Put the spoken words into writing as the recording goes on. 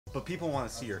But people want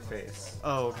to see your face.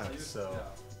 Oh, okay. So,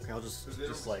 Okay, I'll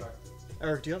just like.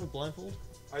 Eric, do you have a blindfold?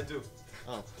 I do.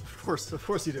 Oh, of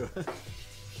course you do.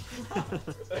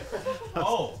 Oh.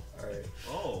 All right.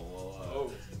 Oh.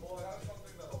 Well. Well, I have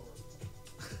something that'll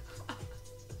work.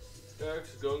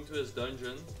 Eric's going to his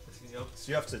dungeon. Yep. So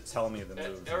you have to tell me the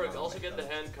move. Eric, also get the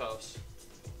handcuffs.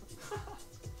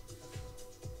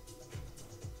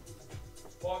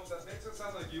 Well, that makes it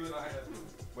sound like you and I have.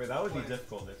 Wait, that would be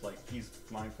difficult if like he's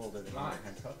blindfolded and not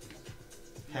handcuffed.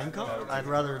 Handcuffed? I'd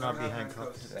rather not be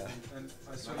handcuffed. Yeah. And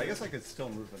I guess I could still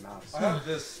move the mouse. I have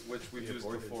this, which we've Be used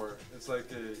aborted. before. It's like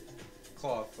a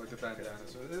cloth, like a bandana,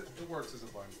 so it works as a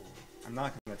blindfold. I'm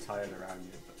not gonna tie it around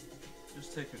you, but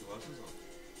Just take your glasses off.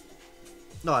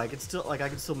 No, I can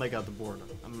still make out the board.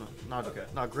 I'm not Okay.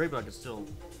 not great, but I can still.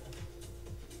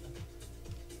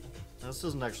 No, this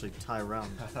doesn't actually tie around.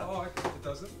 Oh, it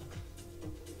doesn't?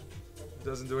 It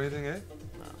doesn't do anything, eh?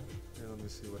 No. Here, let me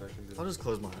see what I can do. I'll just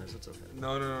close my eyes. It's okay.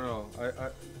 No. I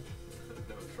No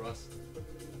trust. I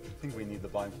think we need the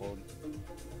blindfold.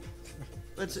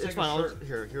 It's take a fine. shirt.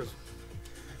 Here's.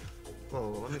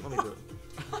 Whoa, let me do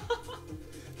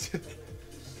it.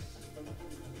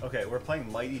 Okay, we're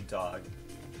playing Mighty Dog,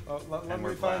 let And me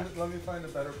we're find black. let me find a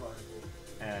better blindfold.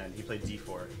 and he played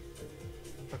D4.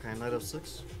 Okay, knight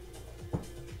f6,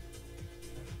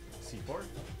 C4,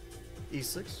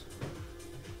 e6,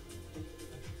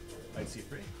 Knight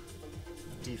C3,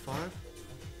 d5,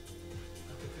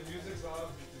 The music's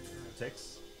off.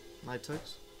 takes. knight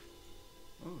takes,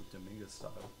 Ooh, Dominguez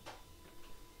style.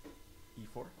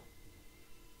 E4,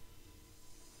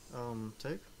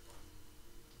 take,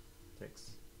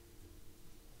 takes.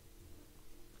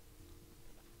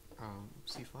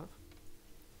 c5,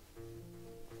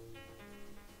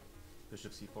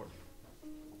 Bishop C4,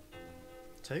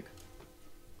 take,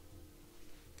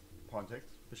 pawn takes.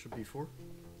 bishop b4.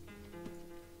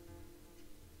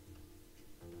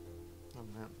 Oh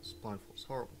man, this blindfold's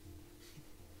horrible.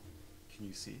 Can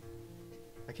you see?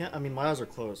 I can't. I mean, my eyes are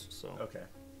closed, so Okay,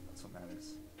 that's what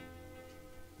matters.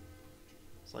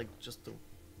 it's like just the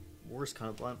worst kind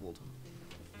of blindfold.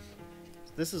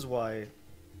 This is why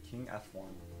King F1,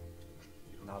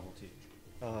 novelty.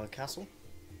 castle.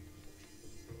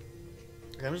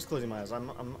 Okay, I'm just closing my eyes. I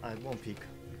won't peek.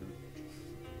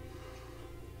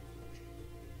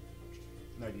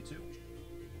 Knight E2,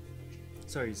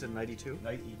 Sorry, you said knight e2,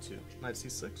 Knight E2, knight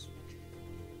c6. is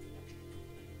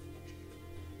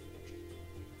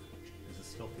this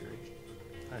still theory?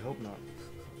 I hope not.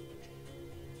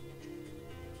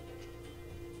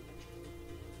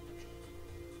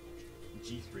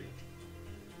 G3,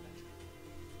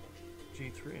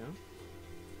 G3,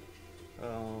 huh?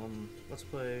 Let's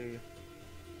play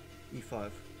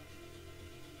e5.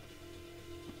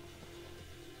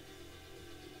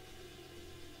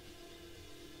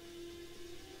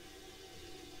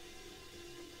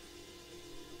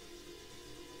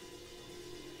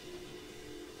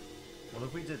 What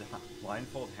if we did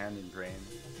blindfold hand and brain?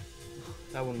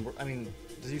 That one, I mean,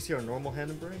 did you see our normal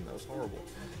hand and brain? That was horrible.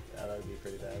 Yeah, that would be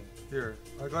pretty bad. Here,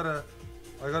 I got a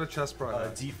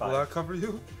chessbrah. D5. Will that cover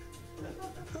you?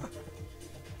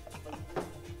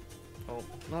 Oh,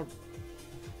 not.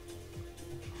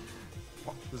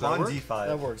 Does that Pawn work? D5.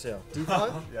 That works, yeah.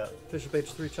 d5? Yeah. Bishop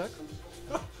h3 check.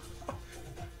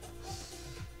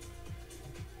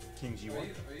 King G1. Are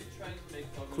you trying to make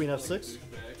fun of Queen me F6? like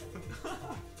a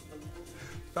douchebag?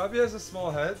 Fabi has a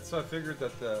small head, so I figured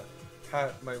that the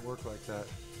hat might work like that.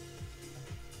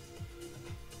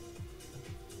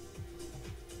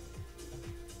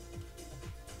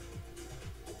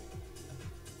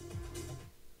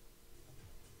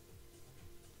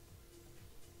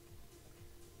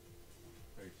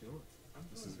 How you feeling?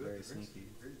 This is very sneaky.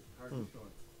 How are you feeling?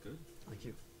 Good. Thank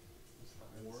you.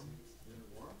 Warm?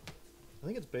 I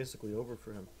think it's basically over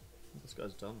for him. This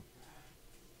guy's done.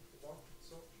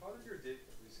 So, how did your date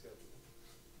get rescheduled?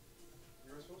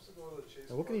 You were supposed to go to the chase.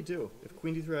 Now, what can he park. do? If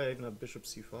queen d3, I even have bishop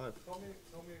c5. Tell me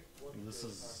what This the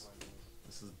is- timeline is.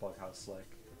 This is Bughouse like.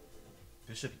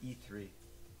 Bishop E3.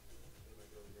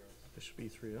 Bishop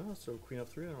e3, oh, so queen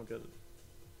f3, I don't get it.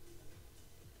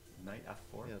 Knight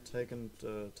F4. Yeah, take and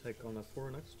take on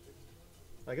f4 next.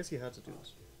 I guess he had to do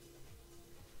this.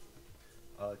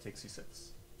 Take C6.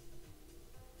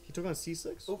 He took on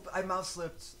c6? Oop, I mouse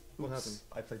slipped. What Oops, happened?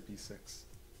 I played B6.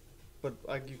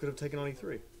 But you could have taken on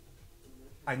e3.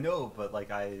 I know, but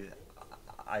like I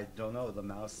don't know. The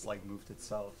mouse like moved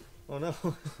itself. Oh no.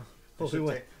 Holy Bishop,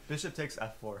 wait. Bishop takes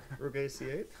F4. Rook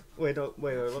a8? Wait, no,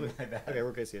 wait, let me. My bad. Okay,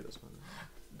 rook a8 is fine.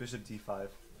 Bishop D5.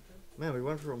 Man, we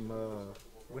went from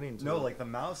winning to. No, like the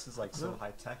mouse is like so No.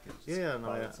 high tech. It just Yeah, no,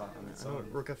 bites yeah. on its I know, own.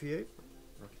 rook f8?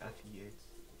 Rook Fe8.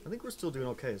 I think we're still doing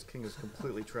okay. His king is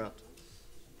completely trapped.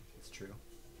 It's true.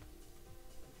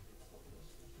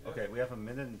 Okay, we have a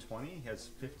minute and 20. He has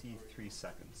 53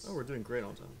 seconds. Oh, we're doing great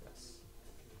on time. Yes.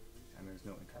 And there's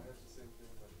no I incoming. have the same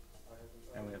thing, but I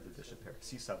haven't. And we have the bishop pair.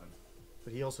 C7.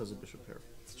 But he also has a bishop pair.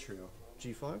 It's true.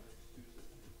 G5? Mm.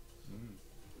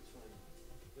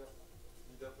 Yeah,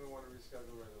 you definitely want to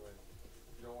reschedule right away.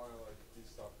 You don't want to like be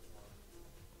stuck on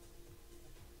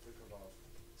the kebab.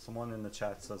 Someone in the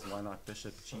chat says, why not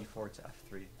bishop G4 to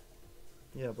F3?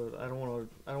 Yeah, but I don't want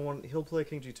to. I don't want. He'll play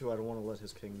king G2. I don't want to let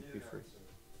his king Need be an free. answer.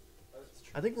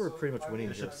 I think we're pretty much winning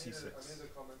Bishop here. C6. I made the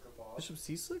comment kebab Bishop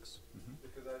C6? Mm-hmm.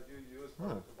 because I view you as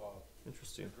part of the kebab.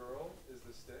 Interesting. The girl is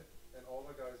the stick, and all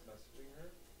the guys messaging her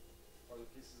are the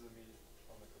pieces of meat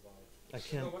on the kebab. I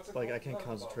can't. No, what's it Like, called? I can't Not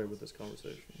concentrate kebab, with this it's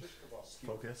conversation. shish kebab.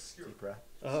 Focus. Deep breath.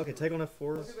 Okay, take on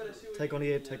F4. Take on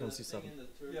E8. Take on C7.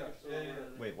 Yeah.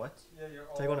 Wait, what? Yeah, you're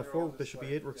Take on you're F4, just bishop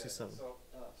like- E8, rook yeah, C7. So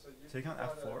you Take on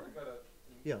gotta- F4? you gotta-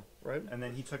 Yeah, right? And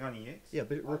then he took on E8? Yeah,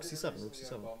 but I rook did it C7. Rook recently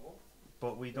C7. on Bumble.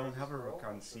 But we don't There's have a this rook girl,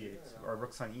 on she's C8. like, Or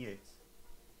rook's on E8.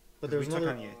 But we there's took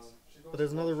another. on E8. She goes But there's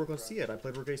to another lunch rook on with C8. friends, I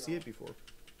played rook you A8 know, before.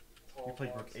 tall You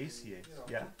played rook boxy, A8. you know,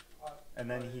 Yeah. I- And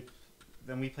then I-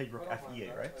 then we played rook I don't mind F8,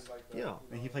 that. right? I like that, Yeah. you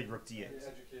And he know, played rook being D8.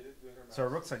 educated, doing her So our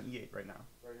maths rook's on E8 right now.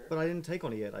 right here. But I didn't take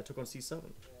on E8. I took on C7.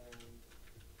 And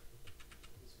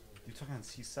this one You here. took on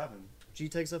C7. G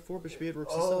takes F4. Bishop E8. Rook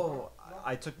C7. Oh,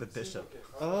 I took the bishop. Okay,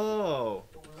 Oh.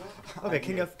 but we won't- Okay,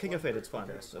 king F8. It's fine.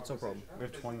 Okay, It's no problem. We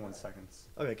have 21 seconds.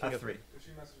 Okay, king F3. F3. Did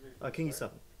she message me King first,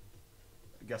 right?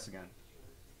 E7. Guess again.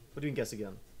 What do you mean guess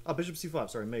again? Oh, bishop C5.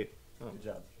 Sorry, mate. Oh. Good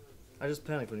job. I just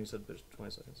panicked when you said bishop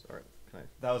 20 seconds. Alright, can I?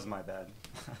 That was my bad.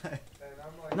 And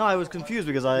I'm like, No, I was confused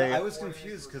because I was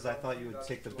confused because I thought you would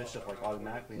take the bishop like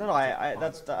automatically. No,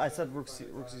 I said rook C.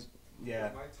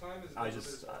 Yeah. My time is I never just-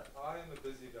 busy. I am the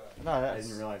busy guy. No, I that's.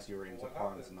 didn't realize you were into What pawns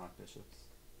happened? and not bishops.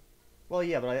 Well,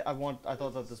 yeah, but I thought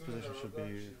that this As soon as I position wrote should that, be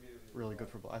she immediately really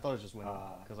good replied. for. I thought it was just winning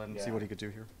because I didn't see yeah. what he could do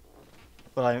here.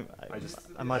 But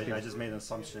I might be. I just made an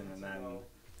assumption and then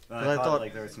But I I thought thought-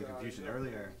 like there was some confusion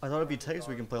earlier. I thought if he takes,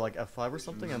 we can play like F5 or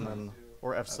something, and then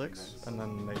or F6, and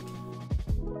then mate.